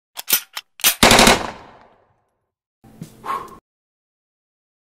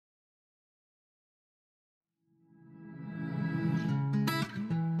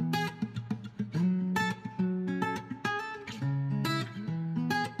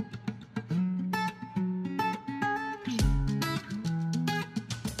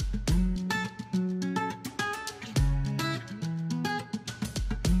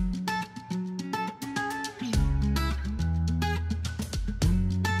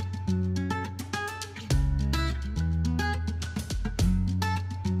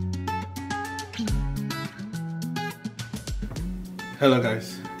Hello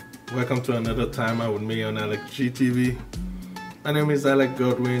guys, welcome to another time out with me on Alec GTV. My name is Alec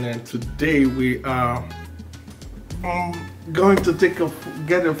Godwin and today we are going to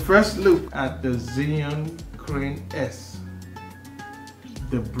get a first look at the Zhiyun Crane S.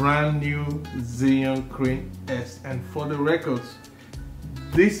 The brand new Zhiyun Crane S, and for the records,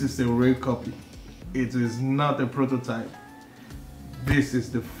 this is a real copy. It is not a prototype. This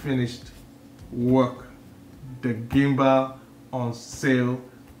is the finished work. The gimbal on sale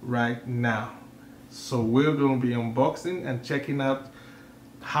right now. So we're going to be unboxing and checking out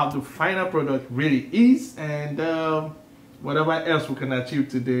how the final product really is, and whatever else we can achieve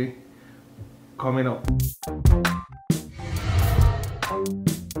today coming up.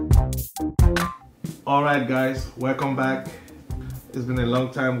 Alright guys, welcome back. It's been a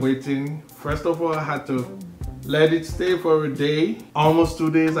long time waiting. First of all, I had to let it stay for a day. Almost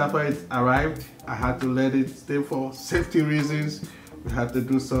 2 days after it arrived, I had to let it stay for safety reasons. We had to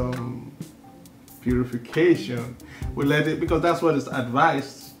do some purification. We let it, because that's what is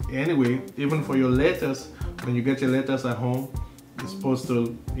advised anyway, even for your letters. When you get your letters at home, you're supposed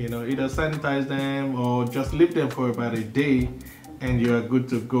to, either sanitize them or just leave them for about a day and you're good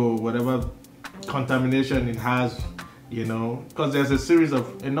to go. Whatever contamination it has, because there's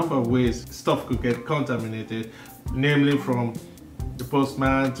a number of ways stuff could get contaminated, namely from the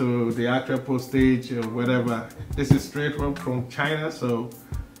postman to the actual postage or whatever. This is straight from China, so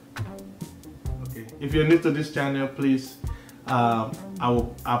okay. If you're new to this channel, please, I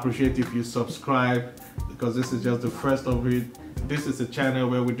will appreciate if you subscribe, because this is just the first of it. This is a channel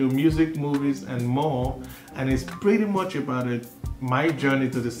where we do music, movies, and more, and it's pretty much about my journey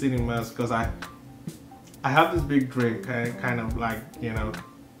to the cinemas, because I have this big dream, kind of like,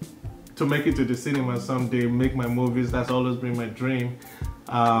 to make it to the cinema someday, make my movies. That's always been my dream.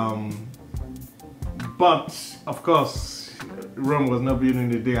 But of course, Rome was not built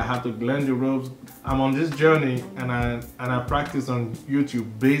in a day. I had to learn the ropes. I'm on this journey, and I practice on YouTube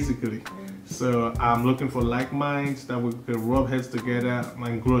basically. So I'm looking for like minds that we can rub heads together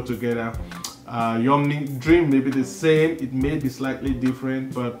and grow together. Your dream may be the same, it may be slightly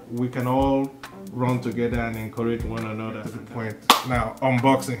different, but we can all run together and encourage one another at the point. Now,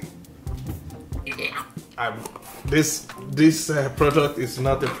 unboxing. This product is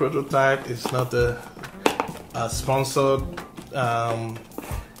not a prototype. It's not a sponsored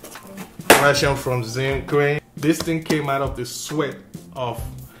version from Zhiyun Crane. This thing came out of the sweat of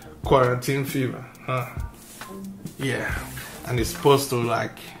quarantine fever, huh? Yeah, and it's supposed to,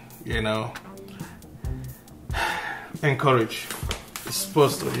 like, encourage. It's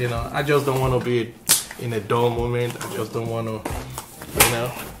supposed to, I just don't want to be in a dull moment. I just don't want to,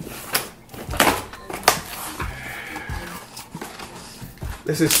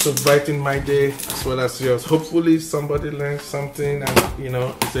 This is to brighten my day as well as yours. Hopefully somebody learns something and,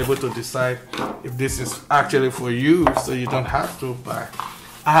 is able to decide if this is actually for you, so you don't have to. But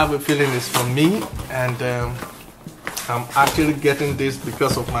I have a feeling it's for me, and I'm actually getting this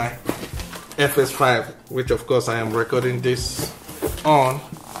because of my FS5, which of course I am recording this on,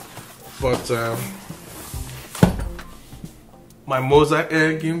 but my Mozart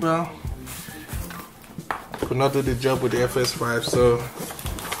Air gimbal could not do the job with the FS5. So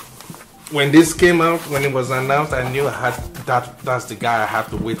when this came out, when it was announced, I knew that's the guy I have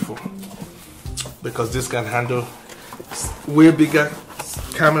to wait for, because this can handle way bigger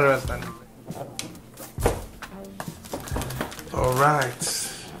cameras than. All right.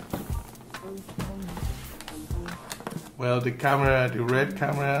 Well, the camera, the red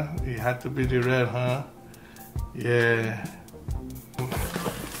camera, it had to be the red, huh? Yeah.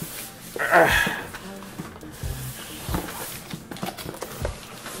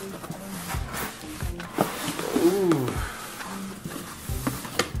 Ooh.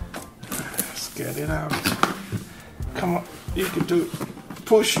 Let's get it out. Come on, you can do it.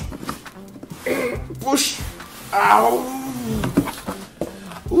 Push. Push. Ow.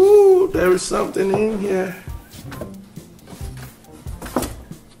 Ooh, there is something in here.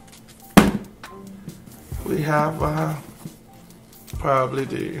 We have probably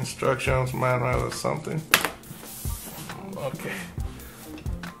the instructions manual or something. Okay,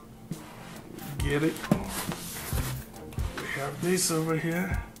 get it. We have this over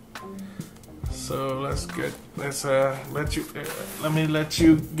here. So let me let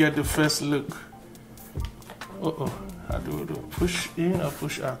you get the first look. How do we do? Push in or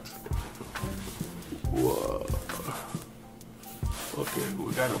push out? Whoa. Okay,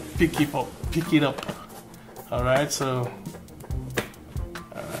 we gotta pick it up. All right, so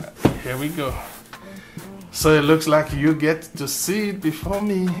here we go. So it looks like you get to see it before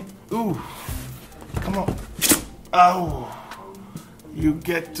me. Ooh, come on. Oh, you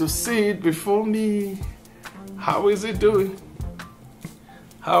get to see it before me. How is it doing?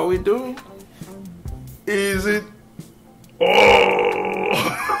 How are we doing? Is it?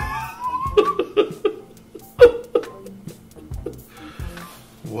 Oh!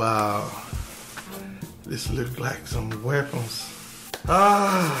 Wow. This looks like some weapons.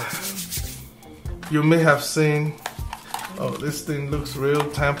 You may have seen, oh, this thing looks real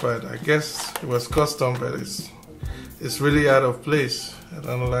tampered. I guess it was custom, but it's really out of place. I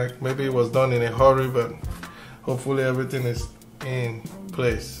don't know, like maybe it was done in a hurry, but hopefully everything is in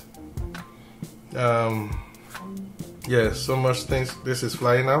place. Yeah, so much things. This is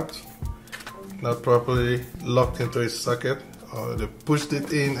flying out, not properly locked into its socket, or they pushed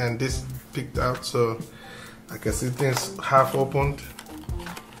it in and this picked out, so I can see things half opened.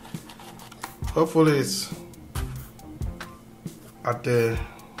 Hopefully it's at the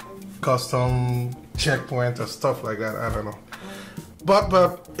custom checkpoint or stuff like that, I don't know.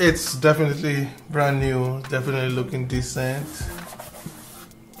 But it's definitely brand new, definitely looking decent.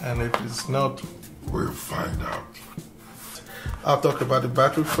 And if it's not, we'll find out. I'll talk about the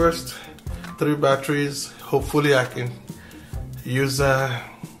battery first. 3 batteries. Hopefully I can use the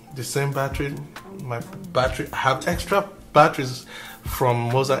same battery. My battery, I have extra batteries from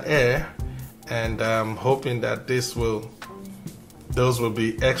Moza Air, and I'm hoping that those will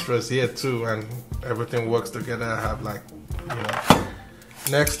be extras here too, and everything works together. I have, like, you know.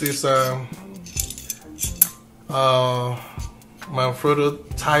 Next is Manfrotto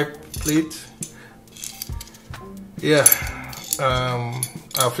type plate. Yeah,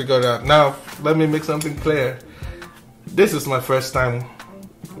 I'll figure it out. Now, let me make something clear. This is my first time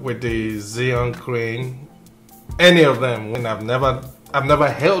with the Zhiyun crane, any of them. When I've never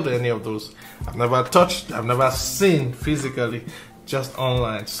held any of those. I've never touched, I've never seen physically, just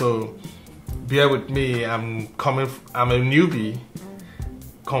online. So bear with me. I'm a newbie,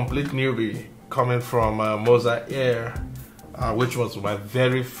 complete newbie, coming from Moza Air, which was my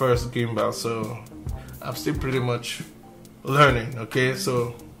very first gimbal. So I'm still pretty much learning, okay?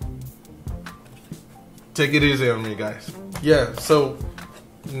 So take it easy on me, guys. Yeah, so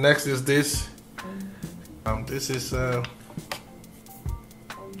next is this. This is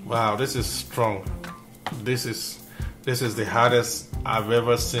wow, this is strong. This is the hardest I've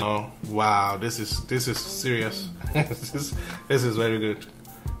ever seen. Oh, wow, this is serious. this is very good.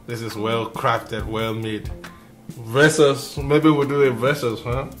 This is well crafted, well made. Versus, maybe we'll do a versus,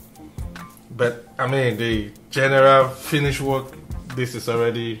 huh? But I mean, the general finish work, this is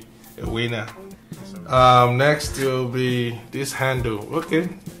already a winner. Next will be this handle. Okay,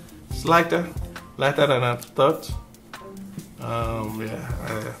 it's lighter than I thought.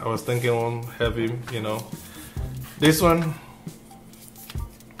 Yeah, I was thinking one heavy, you know. This one,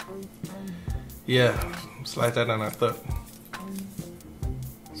 yeah, it's lighter than I thought.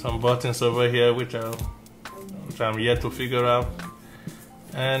 Some buttons over here which I'm yet to figure out.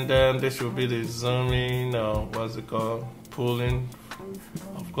 And then this will be the zooming, or what's it called, pulling.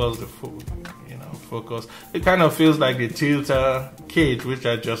 Of course, the focus. It kind of feels like the tilter cage, which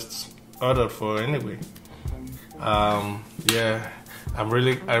I just ordered for anyway. Yeah, I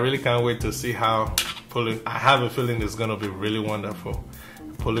really can't wait to see how pulling. I have a feeling it's gonna be really wonderful.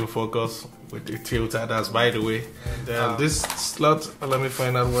 Pulling focus with the tilter. That's by the way. And this slot. Let me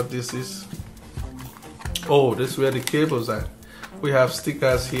find out what this is. Oh, this is where the cables are. We have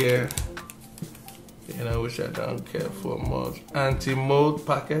stickers here, you know, which I don't care for much. Anti-mold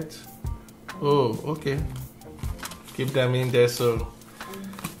packet. Oh, okay. Keep them in there, so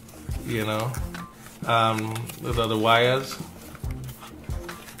you know. Those are the wires,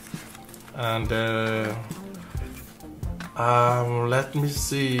 and let me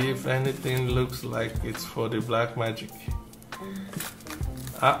see if anything looks like it's for the Blackmagic.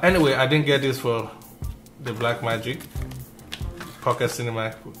 Anyway, I didn't get this for the Blackmagic Pocket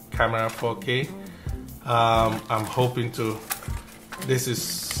Cinema Camera 4K. I'm hoping to. This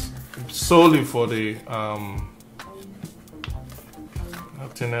is solely for the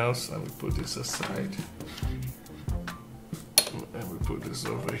nothing else. Let me put this aside. And we put this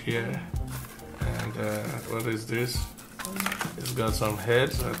over here. And what is this? It's got some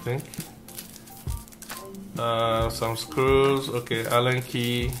heads, I think. Some screws. Okay, Allen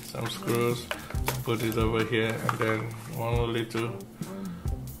key. Some screws. Put it over here, and then one little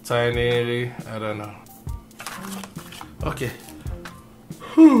tiny, I don't know. Okay.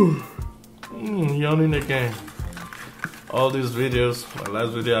 Yawning again. All these videos, my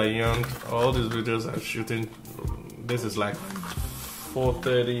last video I yawned, all these videos I'm shooting, this is like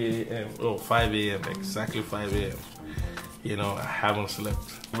 4:30 a.m. Oh, 5 a.m. exactly 5 a.m. You know, I haven't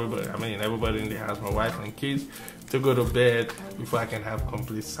slept. Everybody in the house, my wife and kids, to go to bed before I can have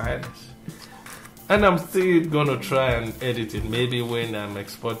complete silence. And I'm still gonna try and edit it. Maybe when I'm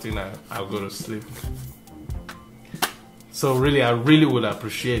exporting, I'll go to sleep. So really, I really would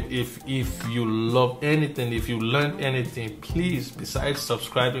appreciate if you love anything, if you learned anything, please, besides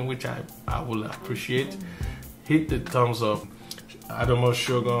subscribing, which I will appreciate, hit the thumbs up. Adamo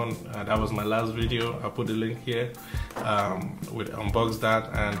Shogun, that was my last video. I'll put the link here with unbox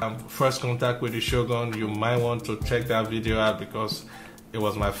that. And first contact with the Shogun, you might want to check that video out because it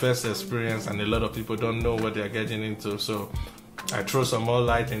was my first experience and a lot of people don't know what they're getting into. So I throw some more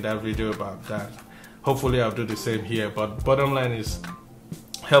light in that video about that. Hopefully I'll do the same here, but bottom line is,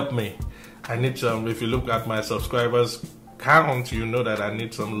 help me. I need some. If you look at my subscribers count, you know that I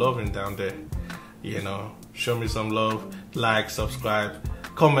need some loving down there. You know, show me some love, like, subscribe,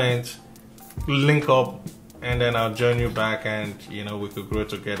 comment, link up, and then I'll join you back and, you know, we could grow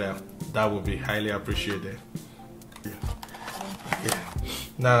together. That would be highly appreciated. Yeah.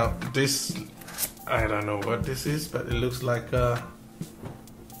 Now this, I don't know what this is, but it looks like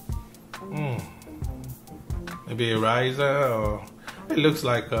maybe a riser, or it looks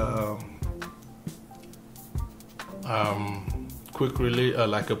like a quick release,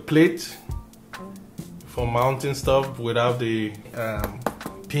 like a plate for mounting stuff without the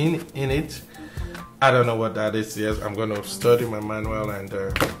pin in it. I don't know what that is yet. I'm gonna study my manual and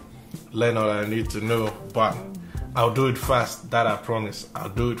learn all I need to know, but I'll do it fast, that I promise. I'll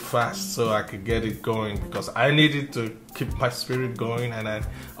do it fast so I can get it going, because I need it to keep my spirit going, and I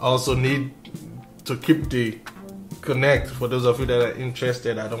also need to keep the connect. For those of you that are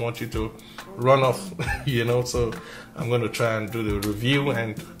interested, I don't want you to run off, you know, so I'm going to try and do the review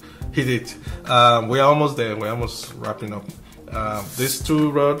and hit it. We're almost there, we're almost wrapping up. These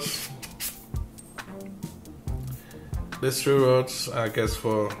two rods, I guess,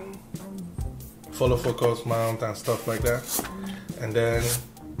 for follow focus mount and stuff like that, and then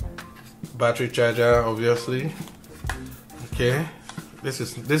battery charger, obviously. Okay, this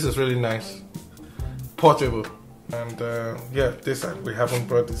is really nice, portable, and yeah, this we haven't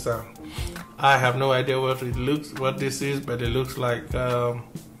brought this out. I have no idea what this is, but it looks like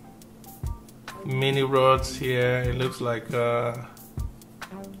mini rods here. It looks like a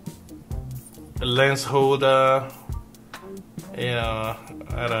lens holder. You know,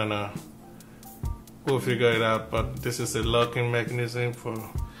 I don't know. We'll figure it out, but this is a locking mechanism for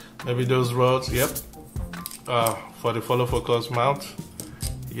maybe those rods. Yep. For the follow focus mount.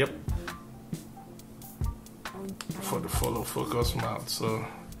 Yep. For the follow focus mount. So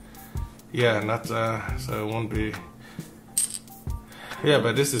yeah, not so it won't be. Yeah,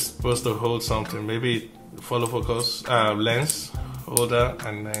 but this is supposed to hold something. Maybe follow focus lens holder,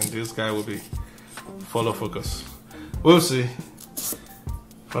 and then this guy will be follow focus. We'll see.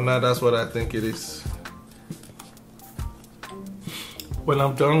 For now, that's what I think it is. When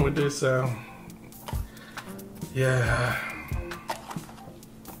I'm done with this, yeah,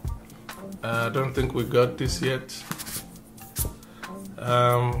 I don't think we got this yet.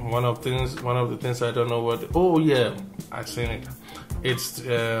 One of the things I don't know what. Oh yeah, I've seen it. It's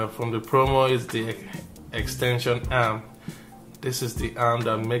from the promo. It's the extension arm. This is the arm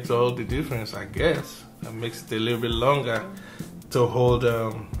that makes all the difference, I guess. That makes it a little bit longer to hold.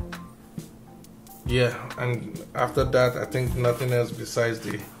 Yeah, and after that, I think nothing else besides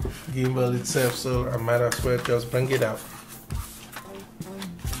the gimbal itself, so I might as well just bring it out.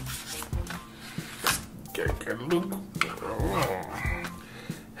 Okay, look. Oh,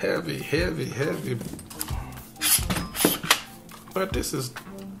 heavy. But this is,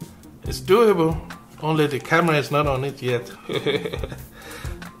 it's doable. Only the camera is not on it yet.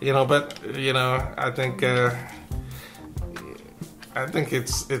 You know, but you know, I think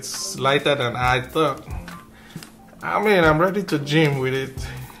it's lighter than I thought. I mean, I'm ready to gym with it.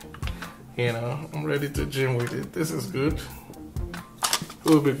 You know, I'm ready to gym with it. This is good. It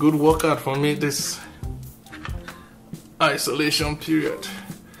will be a good workout for me this isolation period.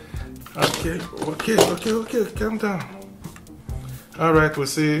 Okay, calm down. All right, we'll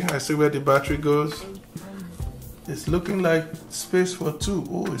see. I see where the battery goes. It's looking like space for 2.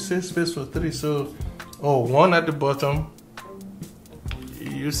 Oh, it says space for 3. So, oh, 1 at the bottom.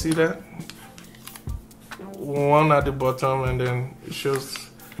 You see that? 1 at the bottom, and then it shows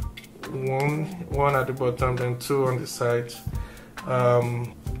one at the bottom, then 2 on the side.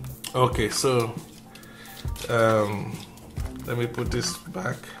 Okay, so let me put this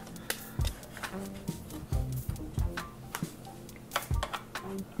back.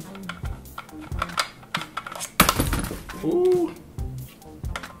 Ooh.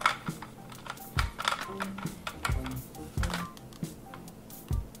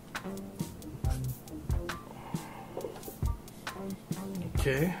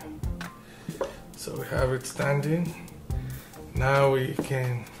 Okay, so we have it standing. Now we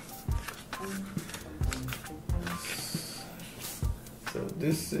can, so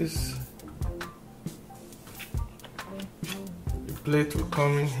this is, the plate will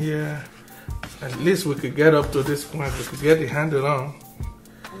come in here. At least we could get up to this point, we could get the handle on.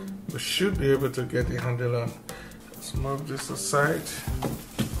 We should be able to get the handle on. Let's move this aside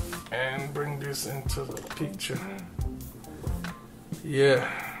and bring this into the picture. Yeah.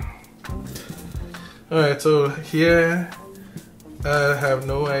 Alright, so here I have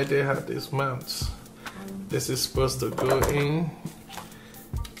no idea how this mounts. This is supposed to go in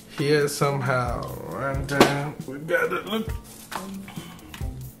here somehow, and we got it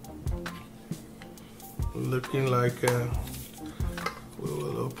looking like we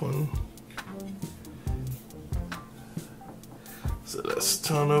will open. So let's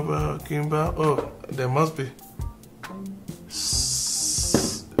turn over gimbal. Oh, there must be.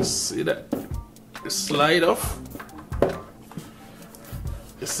 See that? Slide off.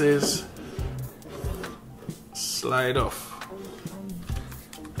 It says slide off.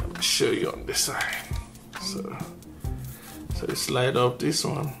 Let me show you on this side. So you slide off this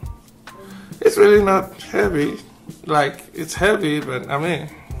one. It's really not heavy. Like, it's heavy, but I mean,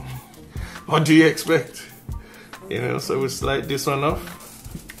 what do you expect? You know, so we slide this one off.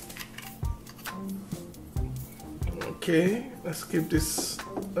 Okay, let's keep this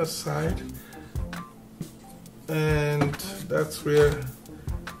aside. And that's where,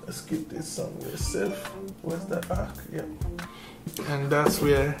 let's keep this somewhere safe. Where's the arc? Yeah. And that's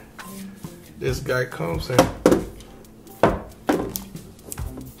where this guy comes in.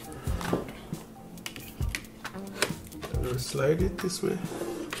 We'll slide it this way.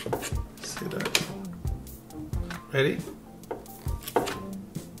 See that? Ready?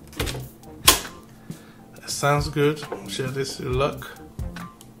 That sounds good. I'm sure this will look.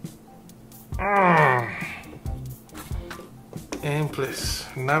 In place.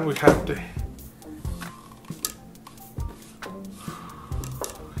 Now we have the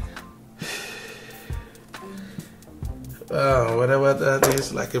whatever that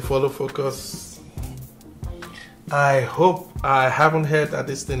is, like a follow focus. I hope, I haven't heard that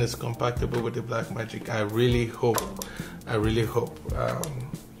this thing is compatible with the Blackmagic. I really hope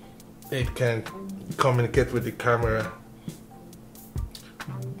it can communicate with the camera.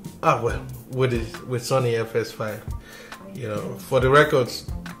 Well, with Sony FS5. You know, for the records,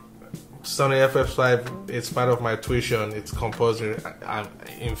 Sony FS5 is part of my tuition. It's compulsory. I'm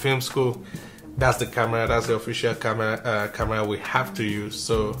in film school. That's the camera. That's the official camera we have to use.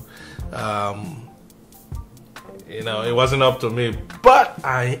 So, you know, it wasn't up to me. But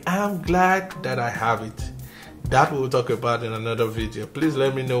I am glad that I have it. That we'll talk about in another video. Please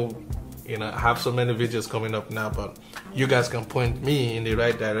let me know. You know, I have so many videos coming up now, but you guys can point me in the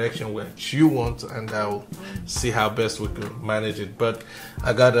right direction which you want, and I'll see how best we can manage it. But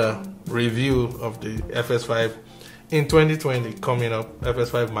I got a review of the FS5 in 2020 coming up,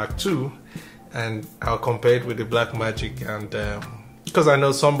 FS5 Mark II, and I'll compare it with the Blackmagic. And because I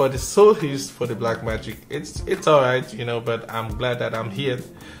know somebody's so used for the Blackmagic, it's all right, you know. But I'm glad that I'm here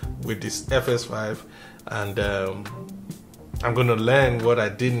with this FS5, and I'm gonna learn what I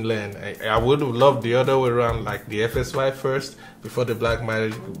didn't learn. I would have loved the other way around, like the FS5 first before the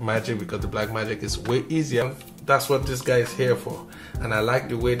Blackmagic, because the Blackmagic is way easier. That's what this guy is here for, and I like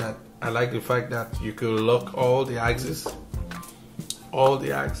the fact that you can lock all the axes.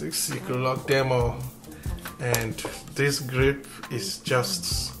 You can lock them all, and this grip is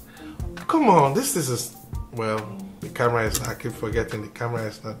just, come on. This is well, the camera is. I keep forgetting the camera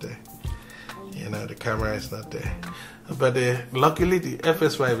is not there. You know, the camera is not there. But luckily the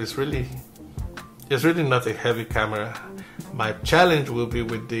FS5 is really not a heavy camera. My challenge will be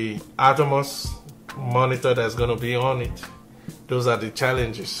with the Atomos monitor that's going to be on it. Those are the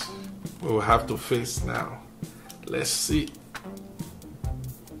challenges we will have to face now. Let's see.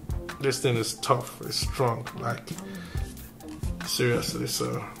 This thing is tough, it's strong, like seriously.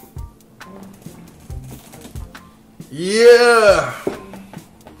 So yeah,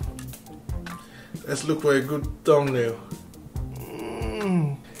 let's look for a good thumbnail.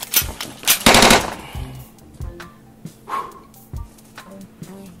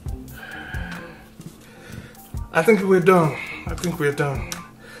 I think we're done.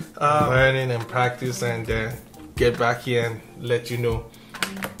 Learning and practice, and get back here and let you know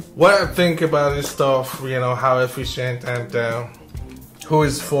what I think about this stuff, you know, how efficient, and who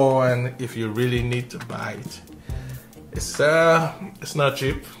it's for, and if you really need to buy it. It's not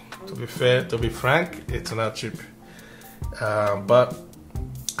cheap, to be fair, to be frank, it's not cheap. But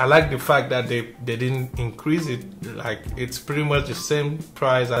I like the fact that they didn't increase it. Like, it's pretty much the same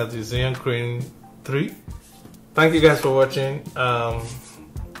price as the Zhiyun Crane 3. Thank you guys for watching.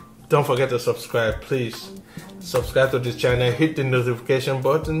 Don't forget to subscribe, please. Subscribe to this channel, hit the notification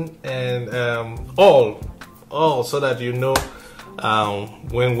button, and all so that you know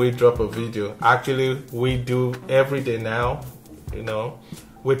when we drop a video. Actually, we do every day now. You know,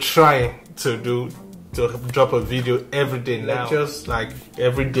 we're trying to drop a video every day now. Just like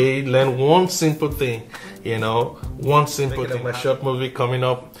every day, learn one simple thing. You know, one simple thing. My short movie coming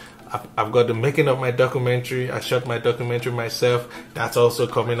up. I've got the making of my documentary. I shot my documentary myself. That's also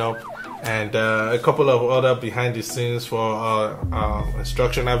coming up, and a couple of other behind the scenes for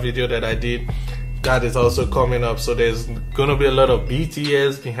instructional video that I did. That is also coming up. So there's gonna be a lot of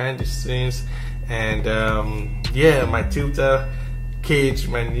BTS behind the scenes, and yeah, my tilter cage,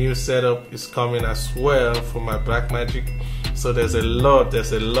 my new setup is coming as well for my Blackmagic. So there's a lot.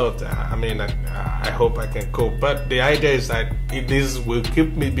 I mean, I hope I can cope, but the idea is that this will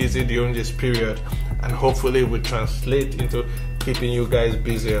keep me busy during this period, and hopefully will translate into keeping you guys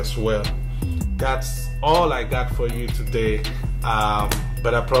busy as well. That's all I got for you today,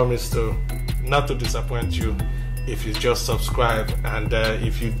 but I promise not to disappoint you if you just subscribe, and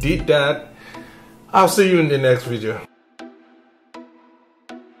if you did that, I'll see you in the next video.